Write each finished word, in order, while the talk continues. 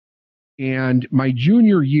And my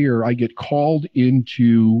junior year, I get called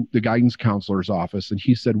into the guidance counselor's office, and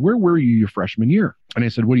he said, "Where were you your freshman year?" And I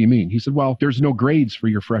said, "What do you mean?" He said, "Well, there's no grades for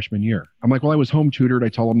your freshman year." I'm like, "Well, I was home tutored." I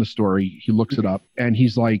tell him the story. He looks it up, and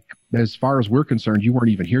he's like, "As far as we're concerned, you weren't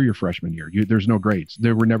even here your freshman year. There's no grades.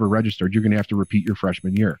 They were never registered. You're going to have to repeat your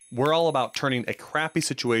freshman year." We're all about turning a crappy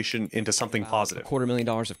situation into something positive.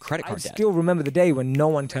 $250,000 of credit card debt. I still remember the day when no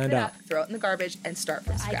one turned up. Throw it in the garbage and start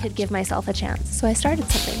from scratch. I could give myself a chance, so I started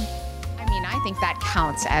something. I mean, I think that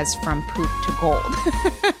counts as from poop to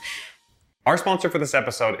gold. Our sponsor for this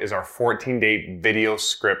episode is our 14-day video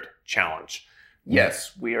script challenge.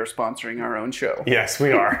 Yes, we are sponsoring our own show. Yes,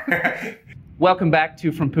 we are. Welcome back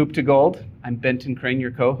to From Poop to Gold. I'm Benton Crane,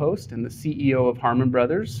 your co-host and the CEO of Harmon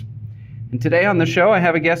Brothers. And today on the show, I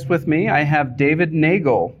have a guest with me. I have David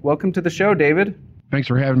Nagel. Welcome to the show, David. Thanks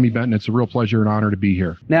for having me, Benton. It's a real pleasure and honor to be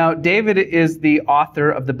here. Now, David is the author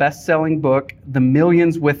of the best-selling book, The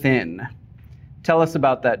Millions Within. Tell us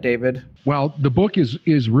about that, David. Well, the book is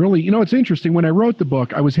really, it's interesting. When I wrote the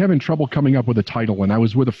book, I was having trouble coming up with a title, and I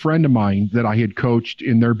was with a friend of mine that I had coached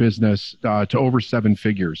in their business to over 7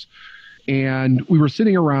 figures. And we were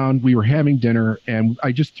sitting around, we were having dinner, and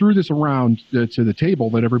I just threw this around to the table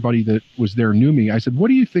that everybody that was there knew me. I said, "What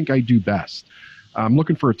do you think I do best? I'm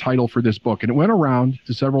looking for a title for this book." And it went around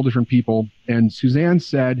to several different people. And Suzanne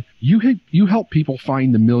said, you help people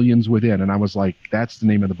find the millions within. And I was like, that's the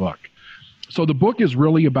name of the book. So the book is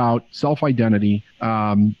really about self-identity,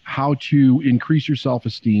 how to increase your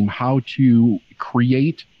self-esteem, how to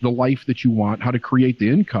create the life that you want, how to create the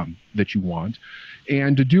income that you want,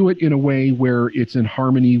 and to do it in a way where it's in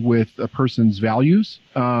harmony with a person's values.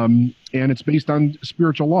 And it's based on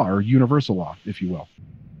spiritual law or universal law, if you will.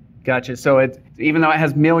 Gotcha. So even though it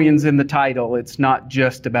has millions in the title, it's not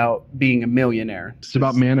just about being a millionaire. It's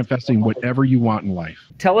about manifesting whatever you want in life.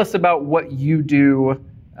 Tell us about what you do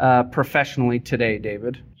professionally today,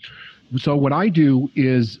 David. So what I do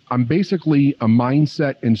is I'm basically a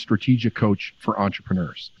mindset and strategic coach for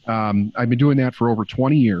entrepreneurs. I've been doing that for over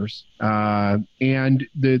 20 years. And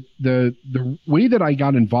the way that I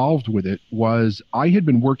got involved with it was I had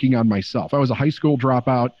been working on myself. I was a high school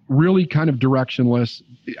dropout, really kind of directionless.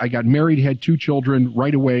 I got married, had 2 children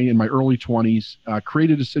right away in my early 20s,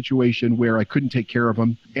 created a situation where I couldn't take care of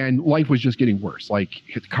them. And life was just getting worse. Like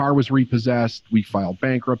the car was repossessed. We filed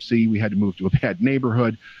bankruptcy. We had to move to a bad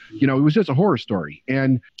neighborhood. It was just a horror story.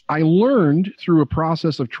 And I learned through a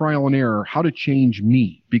process of trial and error how to change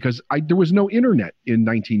me because there was no internet in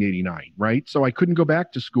 1989, right? So I couldn't go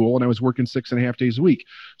back to school and I was working 6.5 days a week.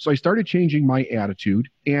 So I started changing my attitude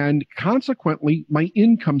and consequently my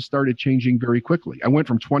income started changing very quickly. I went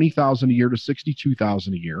from $20,000 a year to $62,000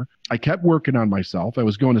 a year. I kept working on myself. I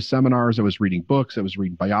was going to seminars. I was reading books. I was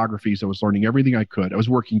reading biographies. I was learning everything I could. I was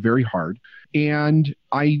working very hard. And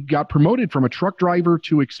I got promoted from a truck driver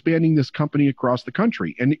to expanding this company across the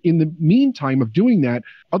country. And in the meantime of doing that,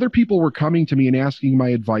 other people were coming to me and asking my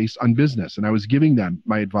advice on business. And I was giving them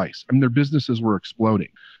my advice. I mean, their businesses were exploding.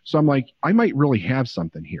 So I'm like, I might really have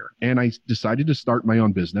something here. And I decided to start my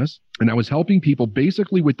own business. And I was helping people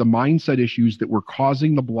basically with the mindset issues that were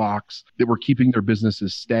causing the blocks that were keeping their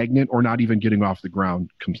businesses stagnant or not even getting off the ground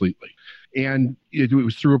completely. And it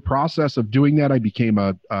was through a process of doing that, I became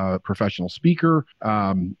a professional speaker,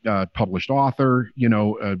 a published author,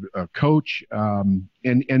 a coach.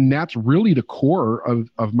 And that's really the core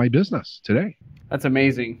of my business today. That's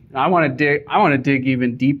amazing. I want to dig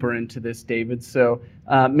even deeper into this, David. So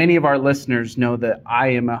many of our listeners know that I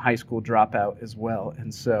am a high school dropout as well,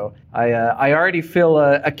 and so I already feel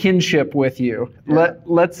a kinship with you. Yeah.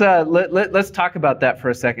 Let's talk about that for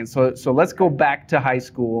a second. So let's go back to high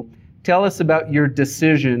school. Tell us about your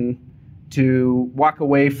decision to walk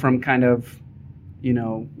away from kind of,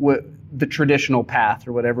 what the traditional path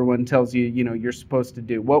or what everyone tells you, you're supposed to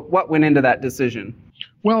do. What went into that decision?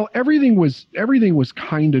 Well, everything was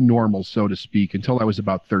kind of normal, so to speak, until I was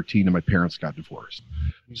about 13 and my parents got divorced.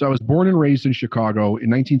 So I was born and raised in Chicago. In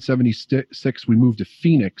 1976, we moved to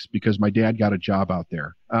Phoenix because my dad got a job out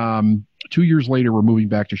there. 2 years later, we're moving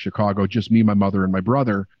back to Chicago, just me, my mother, and my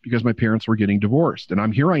brother, because my parents were getting divorced.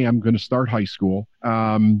 And here I am going to start high school.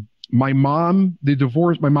 My mom did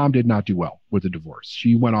not do well with the divorce.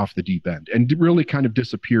 She went off the deep end and really kind of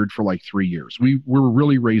disappeared for like 3 years. We were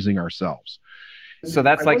really raising ourselves. So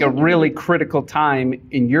that's like a really critical time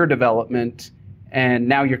in your development, and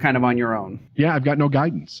now you're kind of on your own. Yeah, I've got no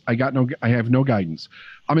guidance. I have no guidance.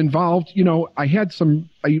 I'm involved.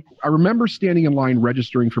 I remember standing in line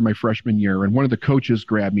registering for my freshman year, and one of the coaches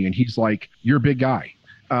grabbed me and he's like, "You're a big guy."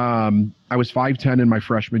 I was 5'10" in my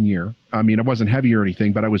freshman year. I mean, I wasn't heavy or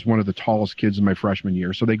anything, but I was one of the tallest kids in my freshman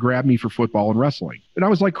year. So they grabbed me for football and wrestling. And I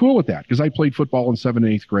was like cool with that because I played football in 7th and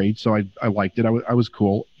 8th grade. So I liked it. I was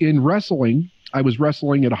cool. In wrestling, I was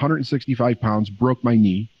wrestling at 165 pounds, broke my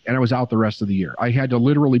knee, and I was out the rest of the year. I had to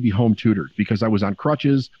literally be home tutored because I was on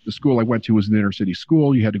crutches. The school I went to was an inner city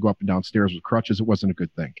school. You had to go up and down stairs with crutches. It wasn't a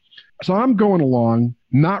good thing. So I'm going along,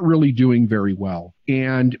 not really doing very well.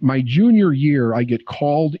 And my junior year, I get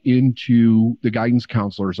called into the guidance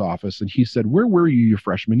counselor's office, and he said, "Where were you your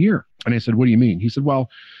freshman year?" And I said, "What do you mean?" He said, "Well,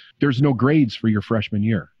 there's no grades for your freshman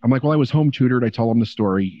year." I'm like, "Well, I was home tutored." I tell him the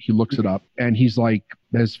story. He looks it up, and he's like,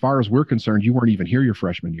 "As far as we're concerned, you weren't even here your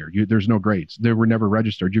freshman year. There's no grades. They were never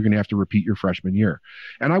registered. You're going to have to repeat your freshman year."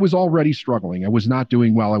 And I was already struggling. I was not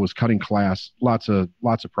doing well. I was cutting class, lots of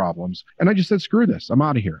problems. And I just said, "Screw this. I'm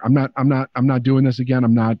out of here. I'm not doing this again.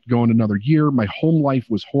 I'm not going another year." My home life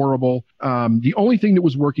was horrible. The only thing that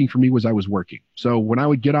was working for me was I was working. So when I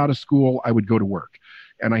would get out of school, I would go to work.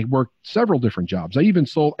 And I worked several different jobs. I even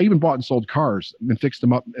bought and sold cars and fixed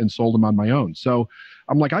them up and sold them on my own. So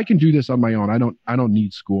I'm like, I can do this on my own. I don't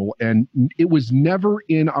need school. And it was never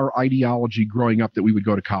in our ideology growing up that we would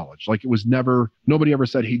go to college. Like it was never, nobody ever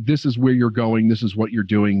said, "Hey, this is where you're going. This is what you're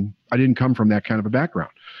doing." I didn't come from that kind of a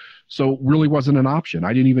background. So it really wasn't an option.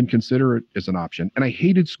 I didn't even consider it as an option. And I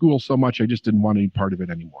hated school so much, I just didn't want any part of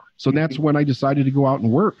it anymore. So that's when I decided to go out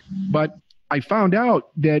and work. But I found out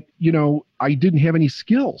that, I didn't have any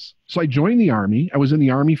skills. So I joined the Army. I was in the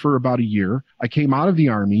Army for about a year. I came out of the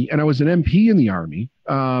Army and I was an MP in the Army.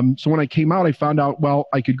 So when I came out, I found out, well,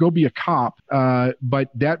 I could go be a cop, but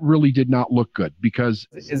that really did not look good because...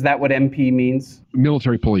 Is that what MP means?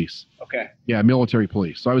 Military police. Okay. Yeah, military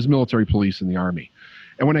police. So I was military police in the Army.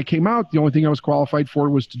 And when I came out, the only thing I was qualified for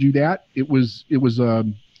was to do that. It was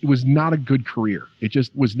not a good career. It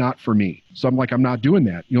just was not for me. So I'm like, I'm not doing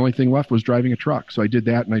that. The only thing left was driving a truck. So I did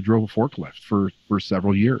that and I drove a forklift for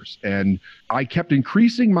several years. And I kept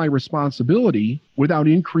increasing my responsibility without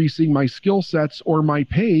increasing my skill sets or my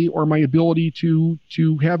pay or my ability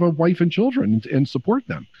to have a wife and children and support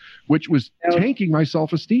them, which was tanking my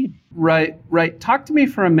self-esteem. Right. Talk to me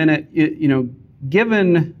for a minute,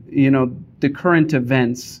 given, the current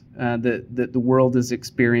events that the world is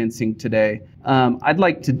experiencing today. I'd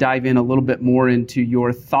like to dive in a little bit more into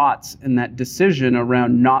your thoughts and that decision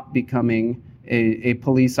around not becoming a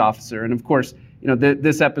police officer. And of course,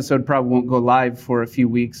 this episode probably won't go live for a few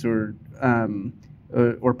weeks or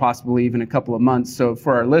possibly even a couple of months. So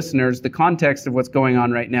for our listeners, the context of what's going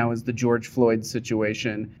on right now is the George Floyd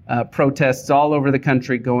situation. Protests all over the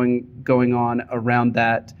country going on around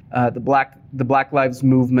that. The Black Lives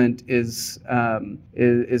Movement is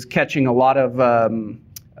catching a lot of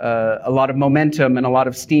momentum and a lot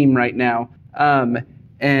of steam right now.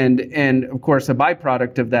 And of course, a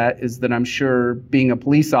byproduct of that is that I'm sure being a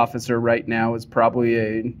police officer right now is probably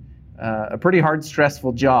a pretty hard,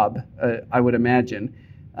 stressful job, I would imagine.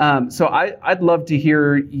 So I'd love to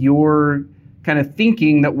hear your kind of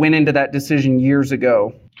thinking that went into that decision years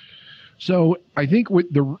ago. So I think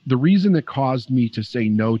the reason that caused me to say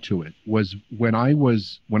no to it was when I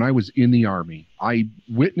was in the Army, I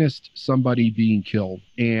witnessed somebody being killed,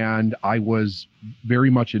 and I was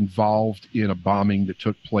very much involved in a bombing that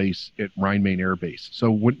took place at Rhine-Main Air Base.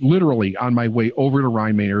 So literally on my way over to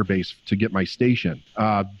Rhine-Main Air Base to get my station,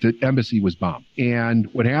 the embassy was bombed.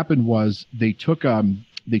 And what happened was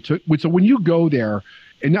so when you go there,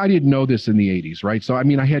 and I didn't know this in the 80s, right? So, I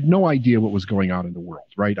mean, I had no idea what was going on in the world,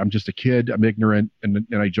 right? I'm just a kid, I'm ignorant, and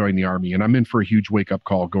I joined the Army, and I'm in for a huge wake-up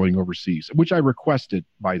call going overseas, which I requested,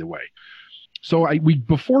 by the way. So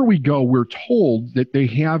before we go, we're told that they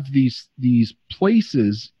have these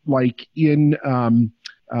places like in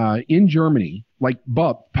Germany, like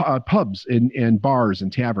pubs and bars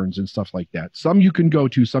and taverns and stuff like that. Some you can go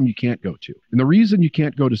to, some you can't go to. And the reason you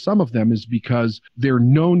can't go to some of them is because they're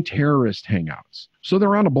known terrorist hangouts. So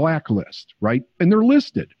they're on a blacklist, right? And they're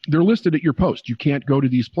listed. They're listed at your post. You can't go to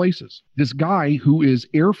these places. This guy who is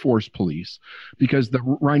Air Force police, because the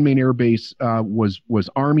Rhine-Main Air Base was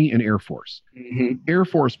Army and Air Force. Mm-hmm. Air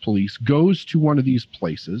Force police goes to one of these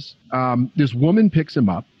places. This woman picks him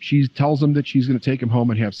up. She tells him that she's going to take him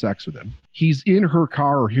home and have sex with him. He's in her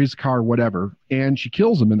car or his car, whatever, and she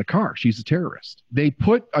kills him in the car. She's a terrorist. They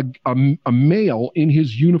put a male in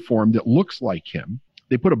his uniform that looks like him.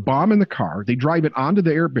 They put a bomb in the car. They drive it onto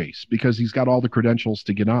the airbase because he's got all the credentials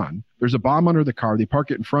to get on. There's a bomb under the car. They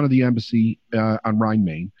park it in front of the embassy on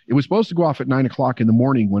Rhine-Main. It was supposed to go off at 9 o'clock in the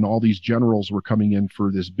morning when all these generals were coming in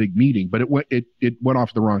for this big meeting, but it went off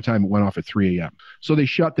at the wrong time. It went off at 3 a.m. So they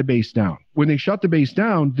shut the base down. When they shut the base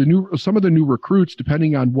down, some of the new recruits,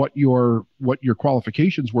 depending on what your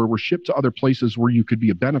qualifications were shipped to other places where you could be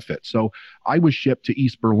a benefit. So I was shipped to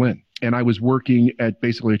East Berlin, and I was working at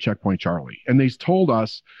basically a Checkpoint Charlie. And they told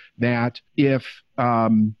us that if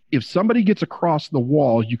somebody gets across the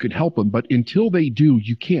wall, you can help them. But until they do,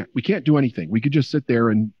 we can't do anything. We could just sit there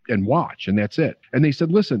and watch, and that's it. And they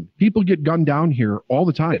said, listen, people get gunned down here all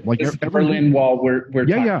the time. Like the Berlin Wall. We're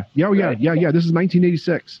yeah. This is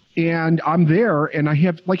 1986. And I'm there, and I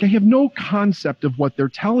have no concept of what they're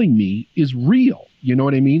telling me is real. You know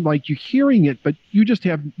what I mean? Like, you're hearing it, but you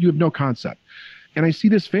have no concept. And I see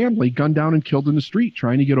this family gunned down and killed in the street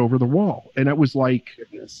trying to get over the wall. And it was like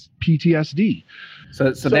PTSD.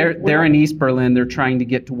 So they're in East Berlin. They're trying to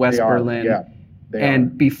get to West Berlin. Yeah,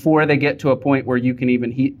 and before they get to a point where you can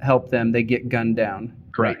even help them, they get gunned down.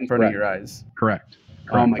 Correct. Right in front of your eyes. Correct.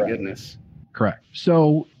 Oh, my goodness. Correct.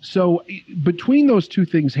 So between those two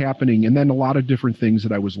things happening, and then a lot of different things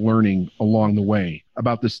that I was learning along the way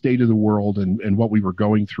about the state of the world and what we were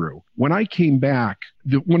going through, when I came back,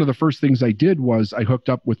 one of the first things I did was I hooked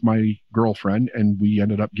up with my girlfriend, and we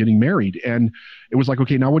ended up getting married. And it was like,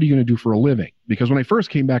 okay, now what are you going to do for a living? Because when I first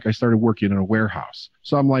came back, I started working in a warehouse.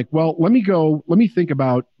 So I'm like, well, let me think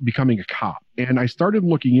about becoming a cop. And I started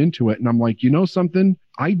looking into it, and I'm like, you know something?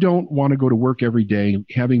 I don't want to go to work every day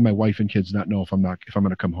having my wife and kids not know if I'm going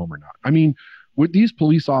to come home or not. I mean, what these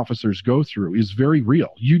police officers go through is very real.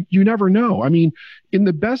 You never know. I mean, in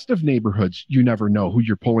the best of neighborhoods, you never know who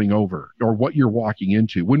you're pulling over or what you're walking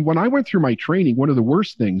into. When I went through my training, one of the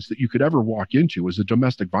worst things that you could ever walk into was a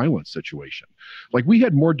domestic violence situation. Like, we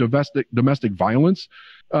had more domestic violence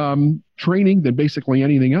training than basically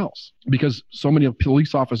anything else, because so many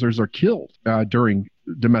police officers are killed during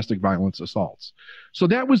domestic violence assaults. So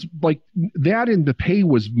that was like that, and the pay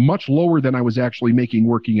was much lower than I was actually making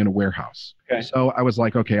working in a warehouse. Okay. So I was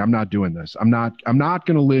like, okay, I'm not doing this. I'm not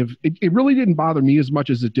going to live. It really didn't bother me as much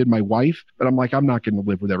as it did my wife, but I'm like, I'm not going to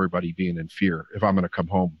live with everybody being in fear if I'm going to come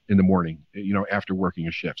home in the morning, after working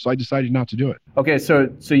a shift. So I decided not to do it. Okay. So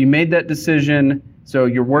you made that decision. So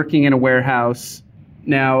you're working in a warehouse.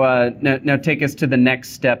 Now take us to the next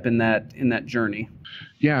step in that journey.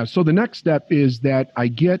 Yeah. So the next step is that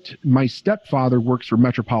my stepfather works for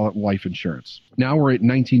Metropolitan Life Insurance. Now we're at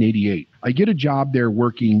 1988. I get a job there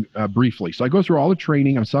working briefly. So I go through all the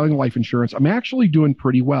training. I'm selling life insurance. I'm actually doing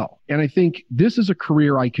pretty well. And I think this is a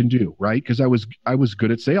career I can do, right? Because I was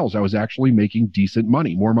good at sales. I was actually making decent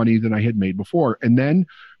money, more money than I had made before. And then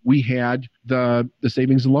we had the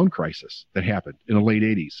savings and loan crisis that happened in the late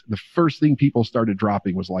 80s. The first thing people started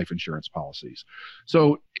dropping was life insurance policies.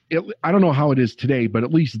 So I don't know how it is today, but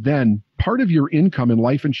at least then, part of your income in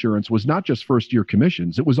life insurance was not just first year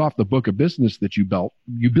commissions. It was off the book of business that you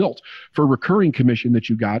built for recurring commission that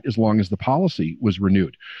you got as long as the policy was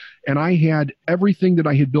renewed. And I had everything that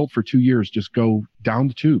I had built for 2 years just go down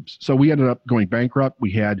the tubes. So we ended up going bankrupt.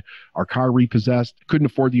 We had our car repossessed, couldn't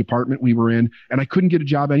afford the apartment we were in, and I couldn't get a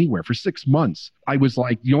job anywhere. For 6 months, I was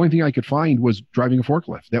like, the only thing I could find was driving a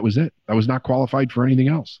forklift. That was it. I was not qualified for anything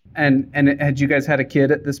else. And had you guys had a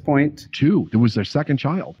kid at this point? 2. It was their second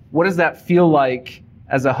child. What does that feel like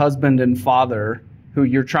as a husband and father who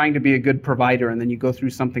you're trying to be a good provider, and then you go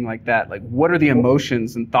through something like that? Like, what are the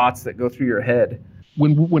emotions and thoughts that go through your head?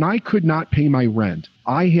 When I could not pay my rent,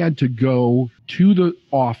 I had to go to the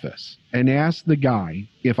office and ask the guy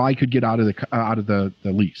if I could get out of the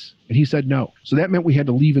lease. And he said no. So that meant we had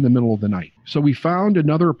to leave in the middle of the night. So we found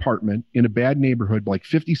another apartment in a bad neighborhood, like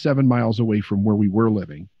 57 miles away from where we were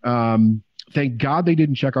living. Thank God they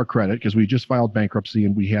didn't check our credit, because we just filed bankruptcy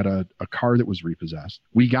and we had a car that was repossessed.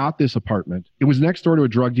 We got this apartment. It was next door to a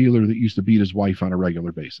drug dealer that used to beat his wife on a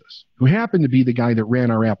regular basis, who happened to be the guy that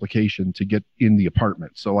ran our application to get in the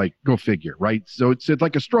apartment. So, like, go figure, right? So it's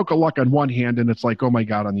like a stroke of luck on one hand, and it's like, oh my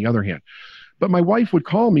God, on the other hand. But my wife would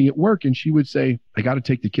call me at work and she would say, I got to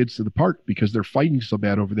take the kids to the park because they're fighting so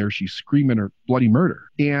bad over there. She's screaming her bloody murder.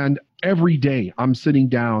 And every day I'm sitting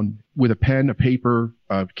down with a pen, a paper,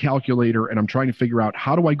 a calculator, and I'm trying to figure out,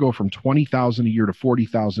 how do I go from $20,000 a year to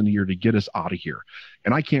 $40,000 a year to get us out of here?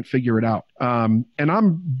 And I can't figure it out. And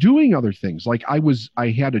I'm doing other things. Like I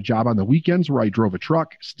had a job on the weekends where I drove a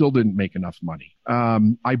truck, still didn't make enough money.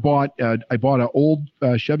 I bought an old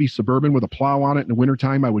Chevy Suburban with a plow on it. In the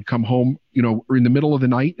wintertime, I would come home, in the middle of the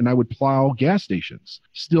night, and I would plow gas stations.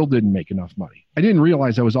 Still didn't make enough money. I didn't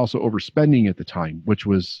realize I was also overspending at the time, which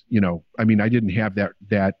was, I mean, I didn't have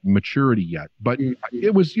that maturity yet, but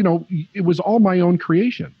it was, it was all my own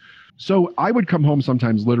creation. So I would come home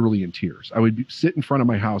sometimes literally in tears. I would sit in front of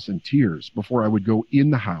my house in tears before I would go in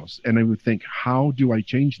the house. And I would think, how do I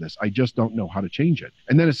change this? I just don't know how to change it.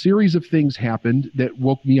 And then a series of things happened that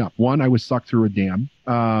woke me up. One, I was sucked through a dam.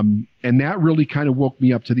 And that really kind of woke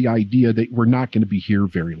me up to the idea that we're not going to be here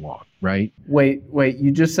very long, right? Wait,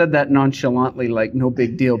 you just said that nonchalantly, like no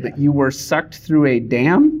big deal, but you were sucked through a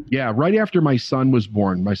dam? Yeah, right after my son was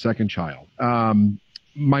born, my second child.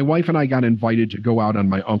 My wife and I got invited to go out on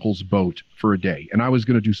my uncle's boat for a day, and I was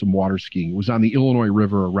going to do some water skiing. It was on the Illinois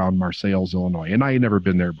River around Marseilles, Illinois, and I had never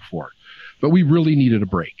been there before. But we really needed a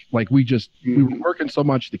break. Like we were working so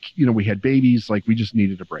much, we had babies, like we just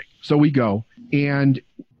needed a break. So we go, and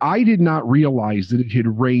I did not realize that it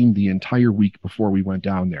had rained the entire week before we went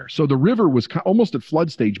down there. So the river was almost at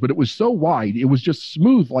flood stage, but it was so wide, it was just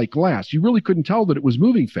smooth like glass. You really couldn't tell that it was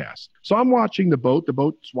moving fast. So I'm watching the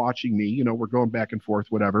boat's watching me, we're going back and forth,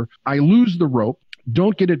 whatever. I lose the rope.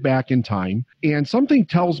 Don't get it back in time. And something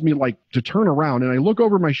tells me like to turn around, and I look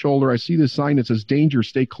over my shoulder. I see this sign that says danger,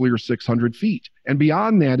 stay clear 600 feet. And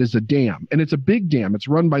beyond that is a dam, and it's a big dam. It's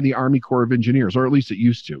run by the Army Corps of Engineers, or at least it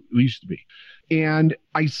used to be. And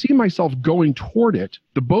I see myself going toward it.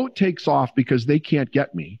 The boat takes off because they can't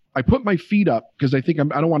get me. I put my feet up because I think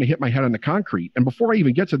I don't want to hit my head on the concrete. And before I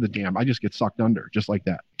even get to the dam, I just get sucked under just like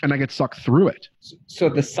that. And I get sucked through it. So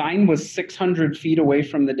the sign was 600 feet away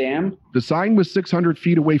from the dam? The sign was 600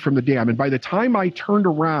 feet away from the dam. And by the time I turned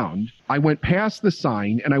around, I went past the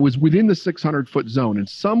sign and I was within the 600-foot zone. And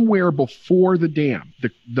somewhere before the dam,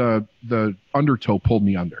 the undertow pulled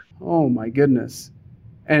me under. Oh, my goodness.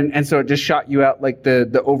 And so it just shot you out like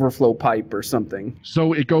the overflow pipe or something.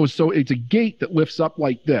 So it's a gate that lifts up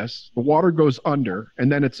like this. The water goes under, and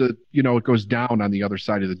then it goes down on the other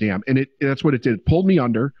side of the dam. And that's what it did. It pulled me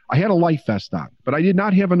under. I had a life vest on, but I did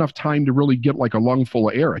not have enough time to really get like a lung full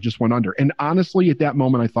of air. I just went under. And honestly, at that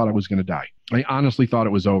moment, I thought I was going to die. I honestly thought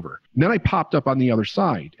it was over. And then I popped up on the other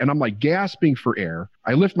side, and I'm like gasping for air.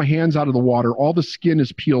 I lift my hands out of the water. All the skin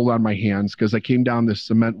is peeled on my hands because I came down this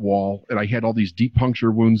cement wall, and I had all these deep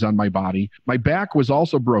puncture wounds on my body. My back was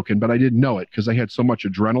also broken, but I didn't know it because I had so much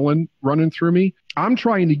adrenaline running through me. I'm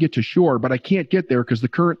trying to get to shore, but I can't get there because the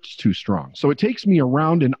current's too strong. So it takes me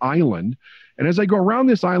around an island. And as I go around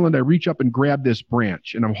this island, I reach up and grab this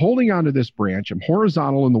branch, and I'm holding onto this branch. I'm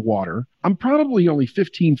horizontal in the water. I'm probably only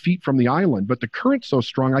 15 feet from the island, but the current's so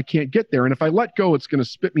strong I can't get there. And if I let go, it's going to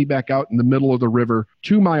spit me back out in the middle of the river.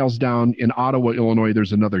 2 miles down in Ottawa, Illinois,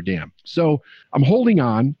 there's another dam. So I'm holding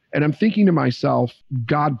on, and I'm thinking to myself,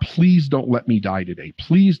 God, please don't let me die today.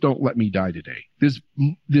 Please don't let me die today.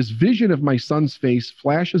 This vision of my son's face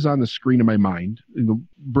flashes on the screen of my mind.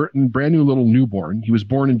 Brand new little newborn. He was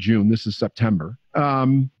born in June. This is September.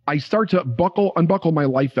 I start to unbuckle my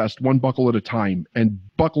life vest one buckle at a time and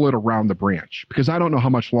buckle it around the branch because I don't know how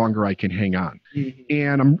much longer I can hang on. Mm-hmm.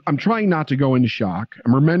 And I'm trying not to go into shock.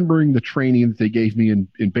 I'm remembering the training that they gave me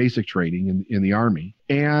in basic training in the Army.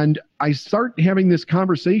 And I start having this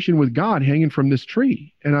conversation with God hanging from this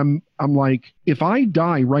tree. And I'm like, if I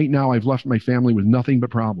die right now, I've left my family with nothing but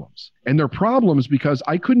problems. And they're problems because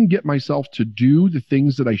I couldn't get myself to do the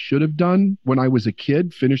things that I should have done when I was a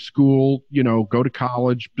kid, finish school, go to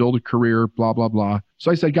college, build a career, blah, blah, blah.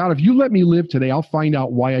 So I said, God, if you let me live today, I'll find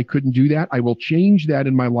out why I couldn't do that. I will change that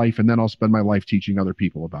in my life, and then I'll spend my life teaching other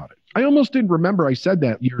people about it. I almost didn't remember I said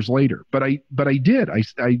that years later, but I did.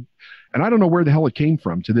 And I don't know where the hell it came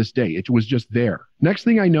from to this day. It was just there. Next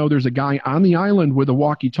thing I know, there's a guy on the island with a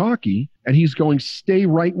walkie-talkie, and he's going, stay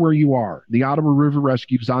right where you are. The Ottawa River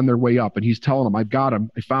Rescue's on their way up, and he's telling them, I've got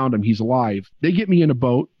him. I found him. He's alive. They get me in a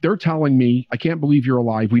boat. They're telling me, I can't believe you're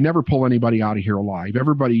alive. We never pull anybody out of here alive.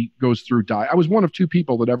 Everybody goes through die. I was one of 2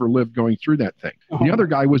 people that ever lived going through that thing. The other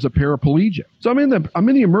guy was a paraplegic. So I'm in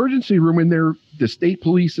the emergency room, and the state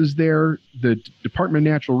police is there. The Department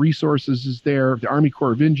of Natural Resources is there. The Army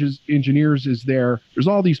Corps of Engineers is there. There's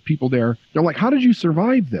all these people there. They're like, how did you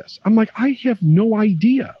survive this? I'm like, I have no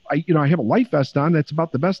idea. I have a life vest on. That's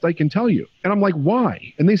about the best I can tell you. And I'm like,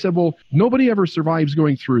 why? And they said, well, nobody ever survives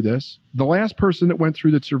going through this. The last person that went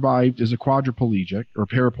through that survived is a quadriplegic or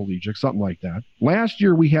paraplegic, something like that. Last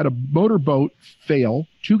year, we had a motorboat fail.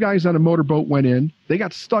 2 guys on a motorboat went in. They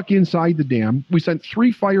got stuck inside the dam. We sent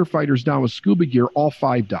 3 firefighters down with scuba gear. All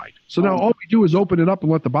 5 died. So now all we do is open it up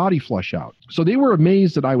and let the body flush out. So they were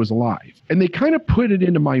amazed that I was alive. And they kind of put it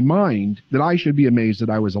into my mind that I should be amazed that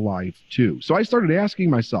I was alive too. So I started asking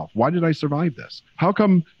myself, why did I survive this? How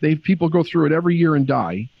come people go through it every year and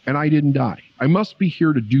die, and I didn't die? I must be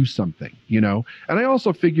here to do something, And I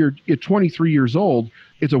also figured at 23 years old,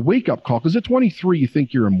 it's a wake up call, because at 23 you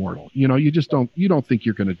think you're immortal. You know, you don't think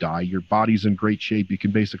you're going to die. Your body's in great shape. You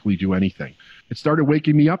can basically do anything. It started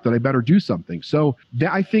waking me up that I better do something. So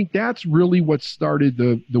I think that's really what started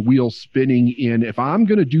the wheel spinning in, if I'm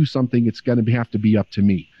going to do something, it's going to have to be up to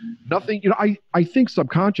me. Nothing, you know, I think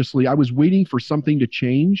subconsciously I was waiting for something to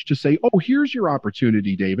change to say, oh, here's your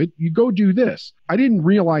opportunity, David. You go do this. I didn't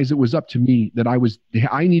realize it was up to me, that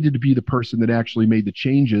I needed to be the person that actually made the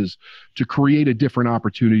changes to create a different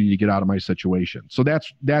opportunity to get out of my situation. So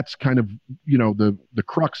that's kind of, you know, the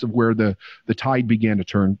crux of where the tide began to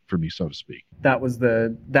turn for me, so to speak. That was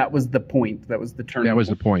the point. That was the turn. That was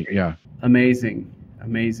the point. Yeah. Amazing.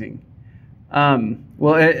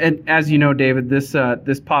 Well, as you know, David, this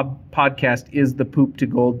podcast is the Poop to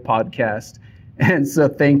Gold podcast, and so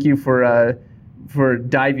thank you for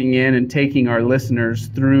diving in and taking our listeners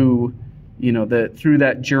through, you know, through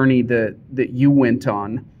that journey that you went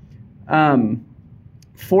on.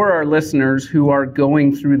 For our listeners who are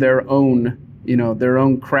going through their own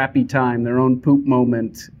crappy time, their own poop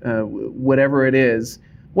moment, whatever it is,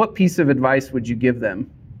 what piece of advice would you give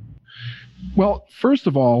them? Well, first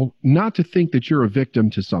of all, not to think that you're a victim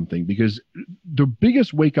to something, because the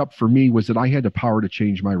biggest wake up for me was that I had the power to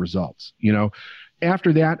change my results. You know,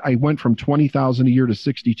 after that, I went from 20,000 a year to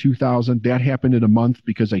 62,000. That happened in a month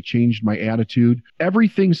because I changed my attitude.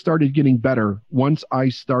 Everything started getting better once I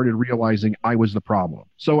started realizing I was the problem.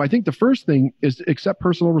 So I think the first thing is to accept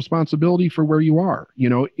personal responsibility for where you are. You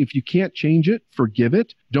know, if you can't change it, forgive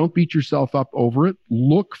it. Don't beat yourself up over it.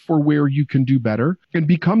 Look for where you can do better and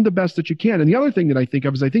become the best that you can. And the other thing that I think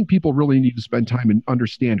of is I think people really need to spend time and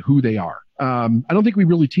understand who they are. I don't think we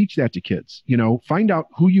really teach that to kids. You know, find out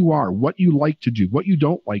who you are, what you like to do, what you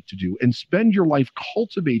don't like to do, and spend your life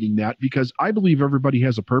cultivating that, because I believe everybody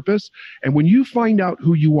has a purpose. And when you find out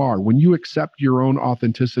who you are, when you accept your own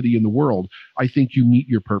authenticity in the world, I think you meet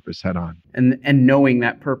your purpose head on. And knowing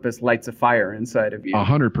that purpose lights a fire inside of you.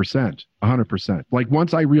 100%. 100%. Like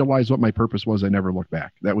once I realized what my purpose was, I never looked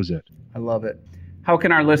back. That was it. I love it. How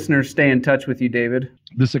can our listeners stay in touch with you, David?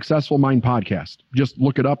 The Successful Mind Podcast. Just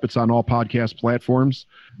look it up. It's on all podcast platforms.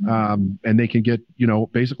 And they can get, you know,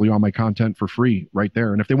 basically all my content for free right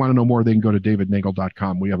there. And if they want to know more, they can go to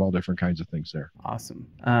davidnagel.com. We have all different kinds of things there. Awesome.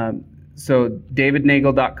 So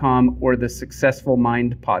davidnagel.com or the Successful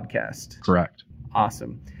Mind Podcast. Correct.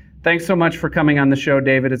 Awesome. Thanks so much for coming on the show,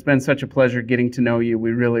 David. It's been such a pleasure getting to know you.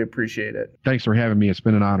 We really appreciate it. Thanks for having me. It's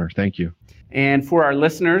been an honor. Thank you. And for our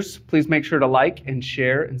listeners, please make sure to like and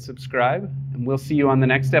share and subscribe, and we'll see you on the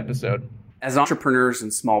next episode. As entrepreneurs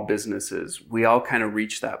and small businesses, we all kind of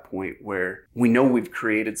reach that point where we know we've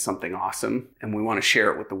created something awesome and we want to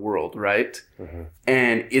share it with the world, right? Mm-hmm.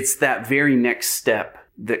 And it's that very next step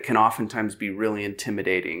that can oftentimes be really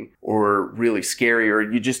intimidating or really scary, or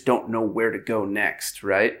you just don't know where to go next,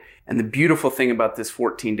 right? And the beautiful thing about this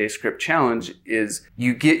 14-day script challenge is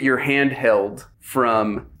you get your hand held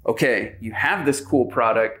from, okay, you have this cool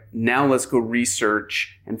product, now let's go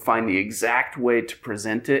research and find the exact way to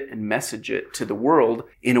present it and message it to the world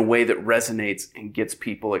in a way that resonates and gets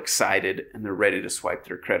people excited and they're ready to swipe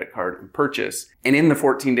their credit card and purchase. And in the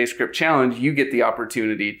 14-day script challenge, you get the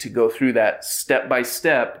opportunity to go through that step by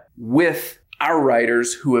step with our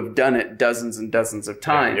writers who have done it dozens and dozens of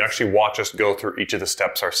times. Yeah, you actually watch us go through each of the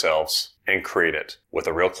steps ourselves and create it with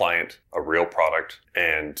a real client, a real product,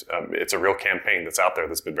 and it's a real campaign that's out there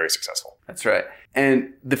that's been very successful. That's right.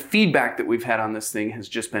 And the feedback that we've had on this thing has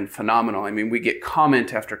just been phenomenal. I mean, we get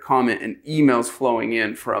comment after comment and emails flowing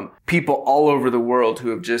in from people all over the world who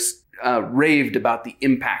have just raved about the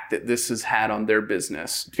impact that this has had on their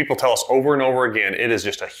business. People tell us over and over again, it is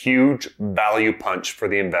just a huge value punch for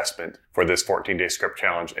the investment for this 14-day script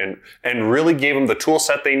challenge, and really gave them the tool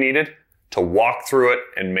set they needed to walk through it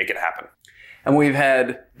and make it happen. And we've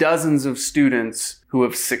had dozens of students who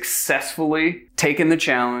have successfully taken the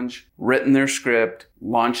challenge, written their script,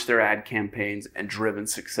 launched their ad campaigns, and driven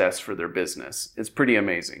success for their business. It's pretty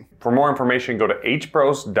amazing. For more information, go to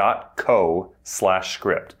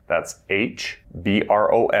hbros.co/script. That's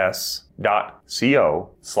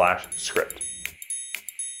hbros.co/script.